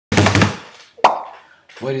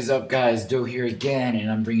What is up, guys? Doe here again,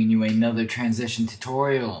 and I'm bringing you another transition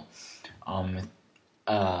tutorial.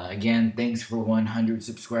 Again, thanks for 100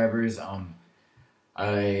 subscribers.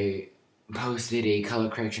 I posted a color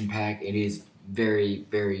correction pack. It is a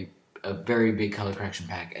very big color correction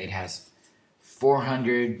pack. It has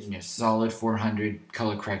 400, solid 400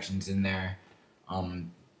 color corrections in there.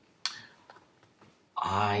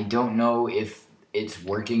 I don't know if it's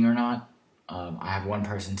working or not. I have one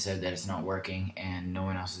person said that it's not working, and no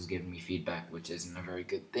one else has given me feedback, which isn't a very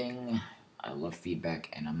good thing. I love feedback,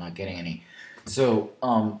 and I'm not getting any. So,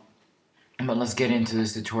 but let's get into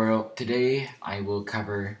this tutorial. Today, I will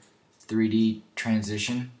cover 3D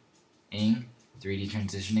transitioning, and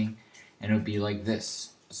it'll be like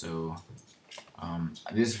this. So,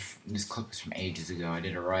 this clip is from ages ago. I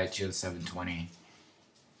did a Riot Shield 720.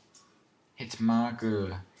 Hit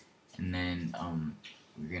marker, and then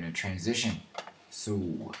we're gonna transition.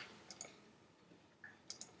 So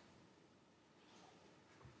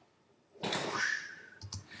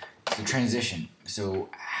transition. So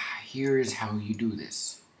here's how you do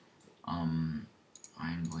this. I'm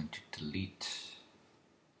going to delete.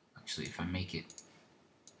 Actually, if I make it,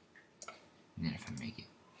 and then if I make it,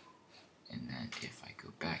 and then if I go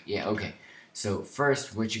back, yeah, okay. So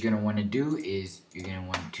first, what you're gonna want to do is you're gonna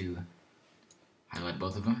want to highlight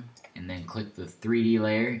both of them, and then click the 3D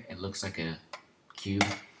layer. It looks like a cube.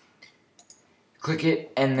 Click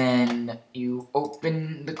it, and then you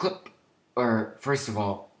open the clip. Or first of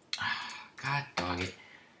all, god dog it,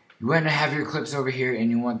 you want to have your clips over here, and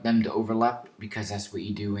you want them to overlap, because that's what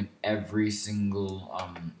you do in every single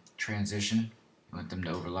transition. You want them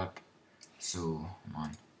to overlap. So come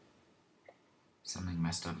on, something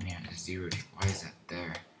messed up in here. It's 0. Why is that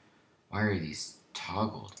there? Why are these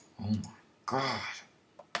toggled? Oh my god.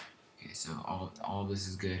 Okay, so all this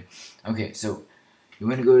is good. Okay, so you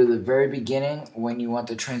want to go to the very beginning when you want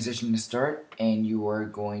the transition to start, and you are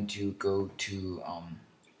going to go to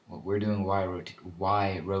what we're doing,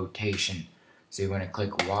 Y rotation. So you want to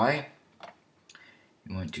click Y.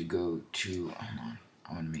 You want to go to, hold on,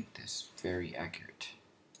 I want to make this very accurate.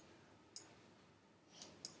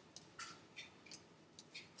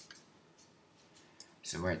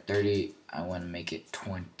 So we're at 30. I want to make it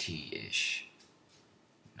 20-ish.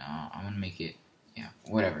 No, I want to make it, yeah,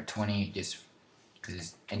 whatever, 20, just because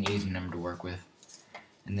it's an easy number to work with.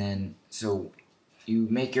 And then, so you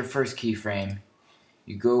make your first keyframe.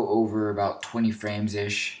 You go over about 20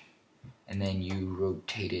 frames-ish, and then you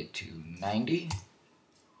rotate it to 90.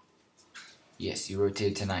 Yes, you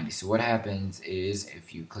rotate it to 90. So what happens is,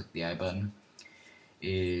 if you click the I button,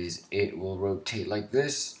 is it will rotate like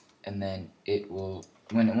this, and then it will,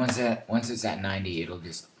 once it's at 90, it'll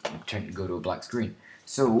just go to a black screen.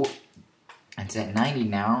 So it's at 90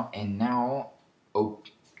 now, and now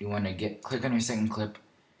you want to click on your second clip.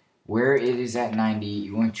 Where it is at 90,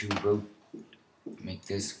 you want to make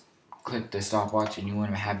this, click the stopwatch, and you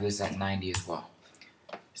want to have this at 90 as well.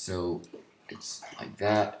 So it's like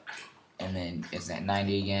that, and then it's at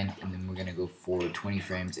 90 again, and then we're going to go forward 20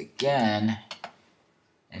 frames again,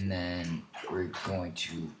 and then we're going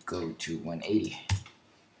to go to 180.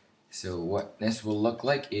 So what this will look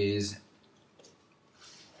like is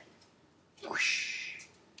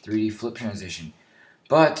 3D flip transition.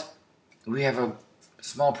 But we have a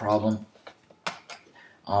small problem.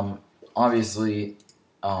 Obviously,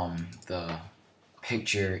 the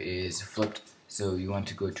picture is flipped. So you want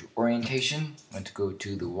to go to orientation, you want to go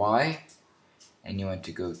to the Y, and you want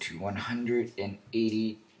to go to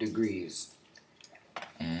 180 degrees.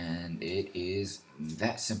 And it is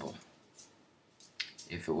that simple.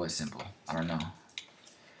 If it was simple, I don't know.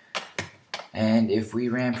 And if we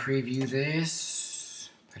RAM preview this,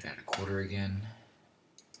 put it at 1/4 again,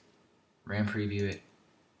 RAM preview it,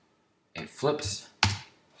 it flips,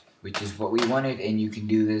 which is what we wanted, and you can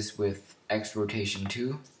do this with X rotation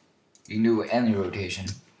too. You can do it with any rotation.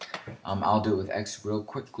 I'll do it with X real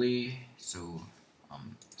quickly. So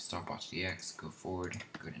stopwatch the X, go forward,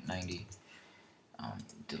 go to 90,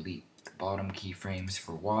 delete the bottom keyframes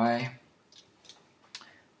for Y.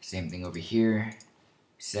 Same thing over here.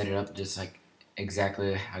 Set it up just like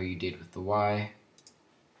exactly how you did with the Y.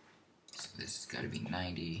 So this has got to be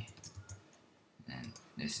 90, and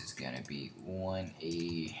this is gonna be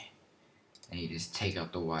 180, and you just take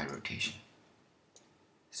out the Y rotation.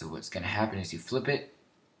 So what's gonna happen is you flip it,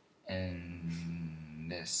 and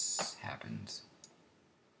this happens.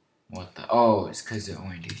 What the? Oh, it's because of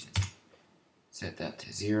orientation. Set that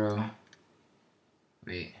to 0.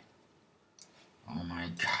 Wait. Oh my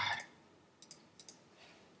god.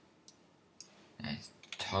 That's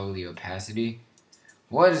totally opacity.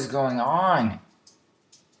 What is going on?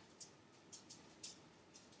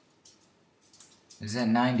 is at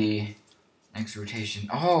 90. Next rotation.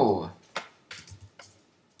 Oh!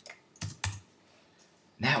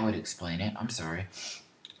 That would explain it. I'm sorry.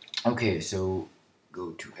 Okay, so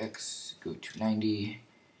go to X, go to 90.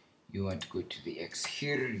 You want to go to the X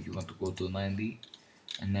here. You want to go to 90.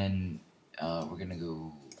 And then we're going to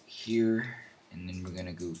go here. And then we're going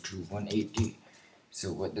to go to 180.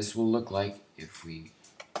 So what this will look like if we...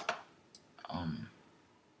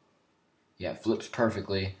 yeah, it flips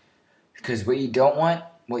perfectly. Because what you don't want,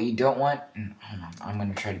 and hold on, I'm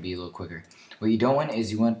gonna try to be a little quicker. What you don't want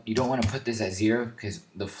is you don't want to put this at 0 because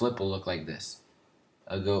the flip will look like this.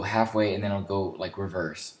 It'll go halfway and then it'll go like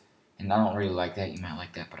reverse. And I don't really like that. You might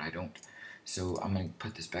like that, but I don't. So I'm gonna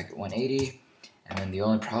put this back at 180. And then the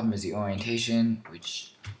only problem is the orientation,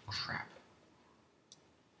 which crap.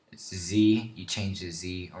 It's Z. You change the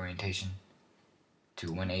Z orientation to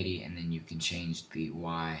 180, and then you can change the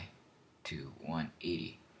Y to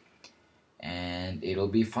 180. And it'll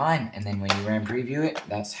be fine. And then when you RAM preview it,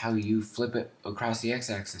 that's how you flip it across the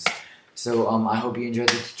X-axis. So I hope you enjoyed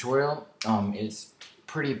the tutorial. It's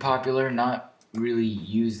pretty popular, not really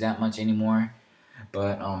used that much anymore,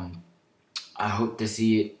 but I hope to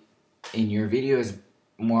see it in your videos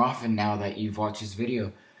more often now that you've watched this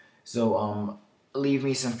video. So leave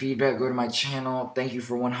me some feedback. Go to my channel. Thank you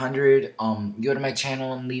for 100. Go to my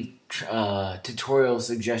channel and leave tutorial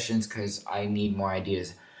suggestions because I need more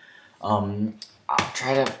ideas. I'll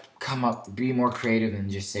try to be more creative and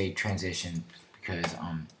just say transition because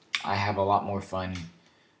I have a lot more fun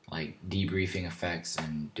like debriefing effects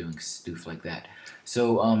and doing stuff like that.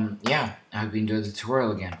 So yeah, I hope you enjoyed the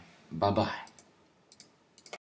tutorial again. Bye bye.